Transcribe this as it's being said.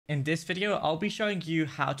In this video, I'll be showing you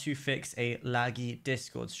how to fix a laggy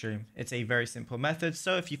Discord stream. It's a very simple method,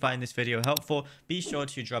 so if you find this video helpful, be sure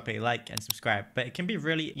to drop a like and subscribe. But it can be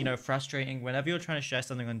really, frustrating whenever you're trying to share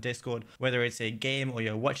something on Discord, whether it's a game or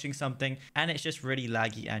you're watching something, and it's just really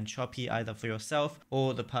laggy and choppy either for yourself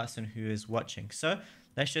or the person who is watching. So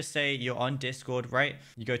let's just say you're on Discord, right?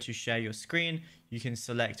 You go to share your screen. You can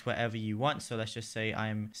select whatever you want. So let's just say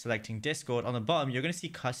I'm selecting Discord. On the bottom, you're going to see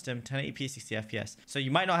custom 1080p 60 FPS. So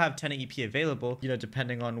you might not have 1080p available,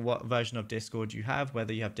 depending on what version of Discord you have,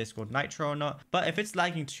 whether you have Discord Nitro or not. But if it's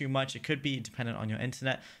lagging too much, it could be dependent on your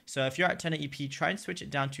internet. So if you're at 1080p, try and switch it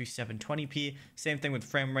down to 720p. Same thing with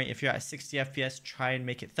frame rate. If you're at 60 FPS, try and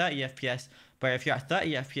make it 30 FPS. But if you're at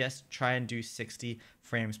 30 FPS, try and do 60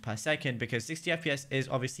 frames per second, because 60 FPS is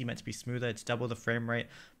obviously meant to be smoother. It's double the frame rate,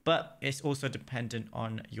 but it's also dependent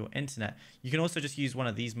on your internet. You can also just use one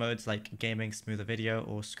of these modes like gaming, smoother video,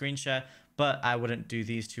 or screen share, but I wouldn't do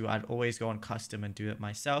these two. I'd always go on custom and do it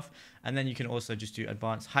myself. And then you can also just do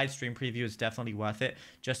advanced hide stream preview. It's definitely worth it,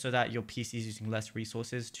 just so that your PC is using less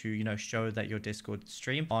resources to, show that your Discord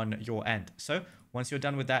stream on your end. So once you're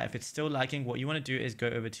done with that, if it's still lagging, what you want to do is go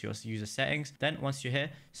over to your user settings. Then once you're here,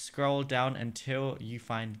 scroll down until you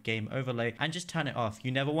find game overlay and just turn it off.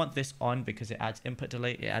 You never want this on because it adds input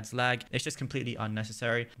delay, it adds lag. It's just completely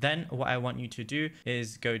unnecessary. Then what I want you to do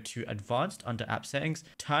is go to advanced under app settings,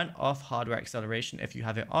 turn off hardware acceleration if you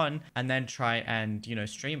have it on, and then try and,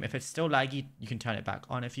 stream. If it's still laggy, you can turn it back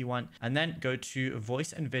on if you want. And then go to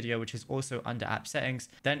voice and video, which is also under app settings.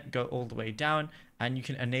 Then go all the way down, and you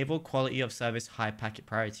can enable quality of service high packet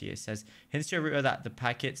priority. It says, hints to your router that the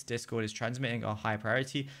packets Discord is transmitting are high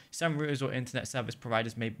priority. Some routers or internet service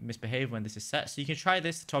providers may misbehave when this is set. So you can try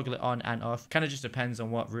this to toggle it on and off. Kind of just depends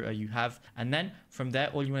on what router you have. And then from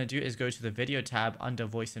there, all you want to do is go to the video tab under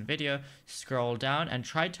voice and video, scroll down and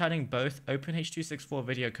try turning both OpenH264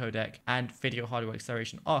 video codec and video hardware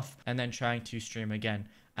acceleration off, and then trying to stream again.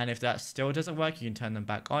 And if that still doesn't work, you can turn them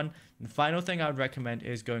back on. And the final thing I would recommend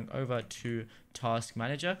is going over to Task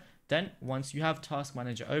Manager. Then once you have Task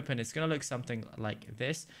Manager open, it's going to look something like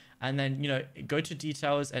this. And then, go to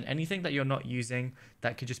details, and anything that you're not using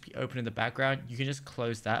that could just be open in the background, you can just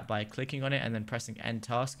close that by clicking on it and then pressing end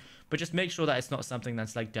task. But just make sure that it's not something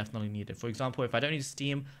that's like definitely needed. For example, if I don't need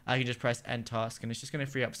Steam, I can just press end task, and it's just going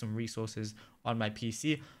to free up some resources on my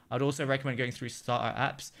PC. I'd also recommend going through starter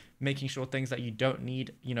apps, making sure things that you don't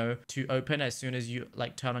need, to open as soon as you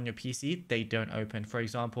turn on your PC, they don't open. For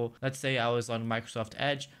example, let's say I was on Microsoft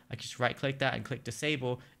Edge, I could just right click that and click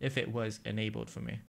disable if it was enabled for me.